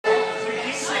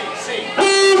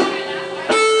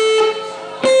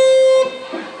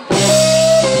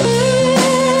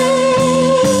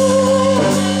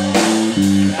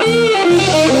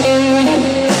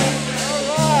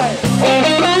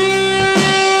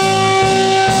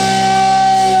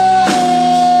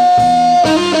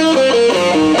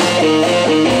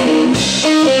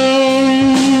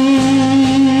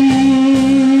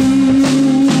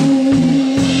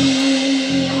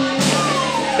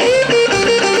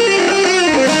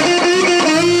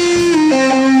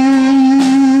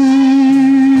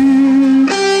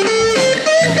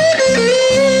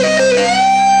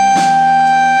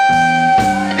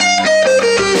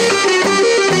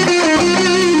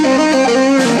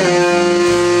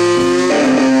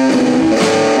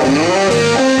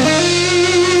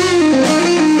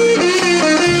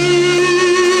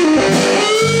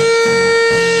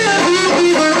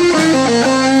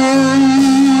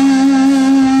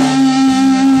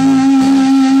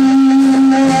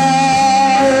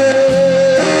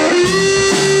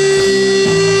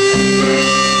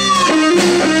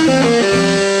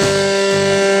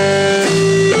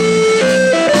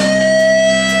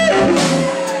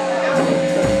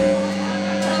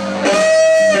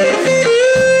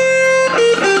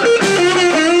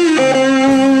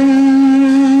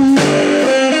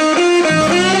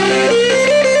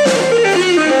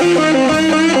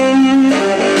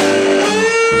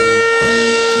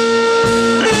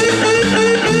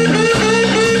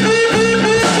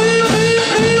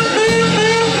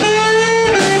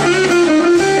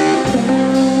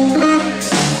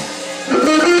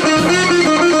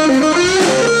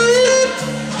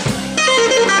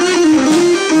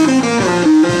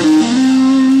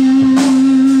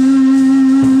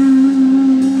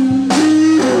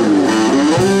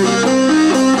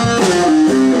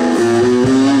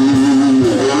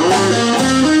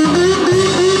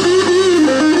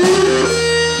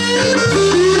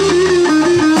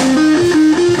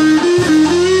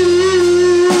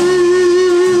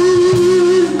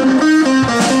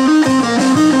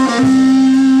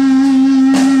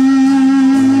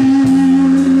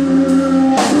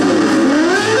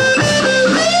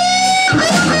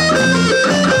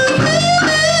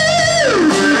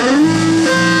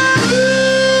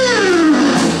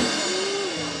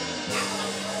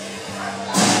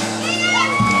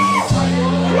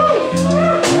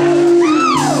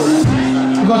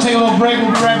gonna take a little break.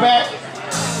 We'll be right back.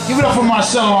 Give it up for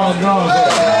Marcelo on the drums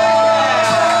there.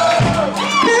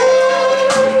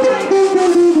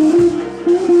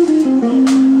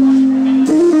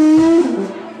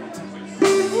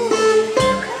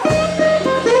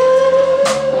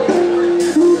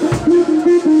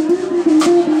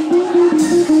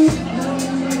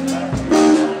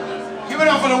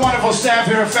 Wonderful staff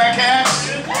here at Fat Cats.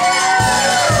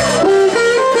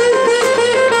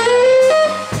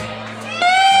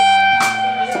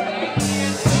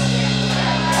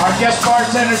 Our guest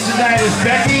bartender tonight is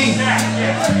Becky.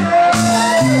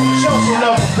 Show some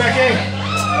love for Becky.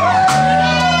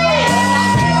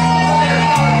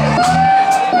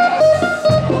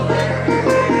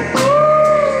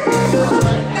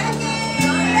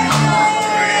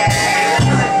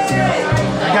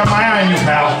 I got my eye on you,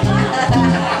 pal.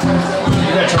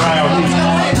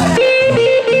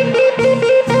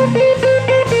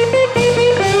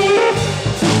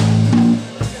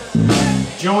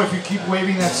 Joe, if you keep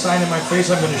waving that sign in my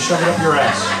face, I'm going to shove it up your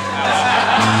ass.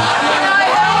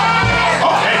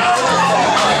 Okay.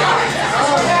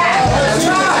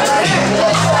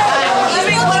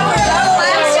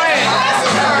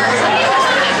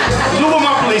 Lube them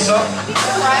up, Lisa.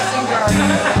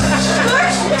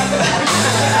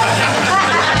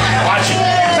 Watch it.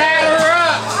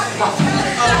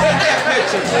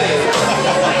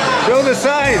 Show the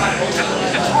sign.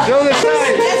 Show the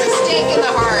sign. That's a stake in the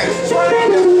heart.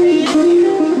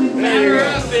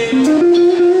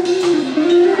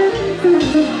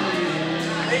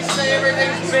 They say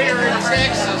everything's bigger in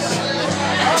Texas.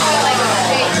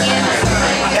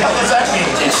 What the hell does that mean?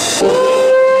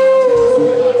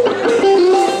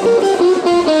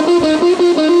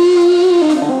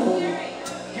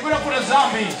 Give it up for the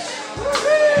zombies.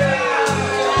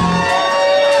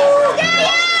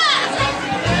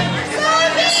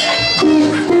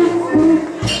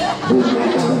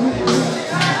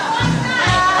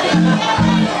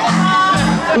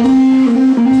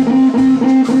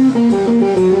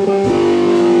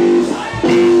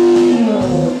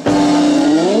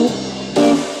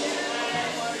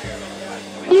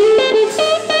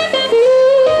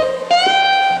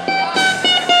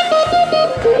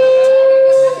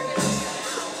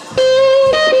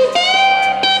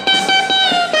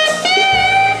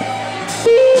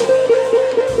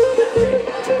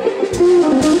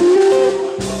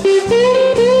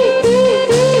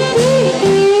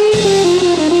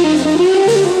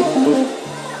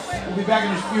 Back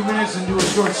in a few minutes and do a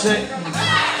short set and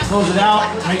close it out.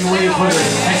 Make your way for the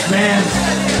next band.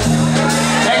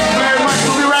 Thank you very much.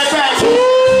 We'll be right back.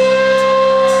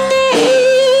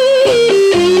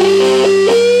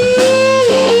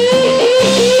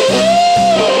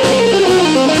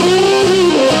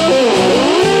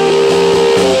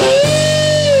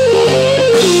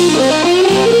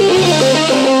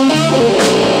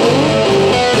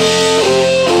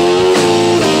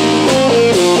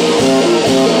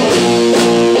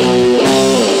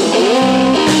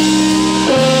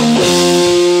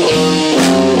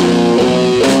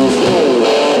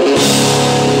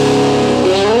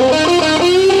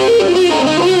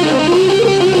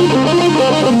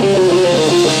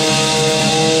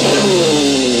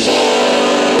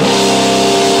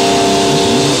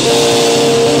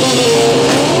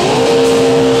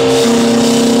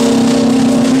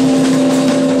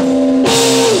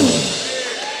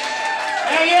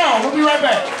 We'll be right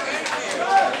back.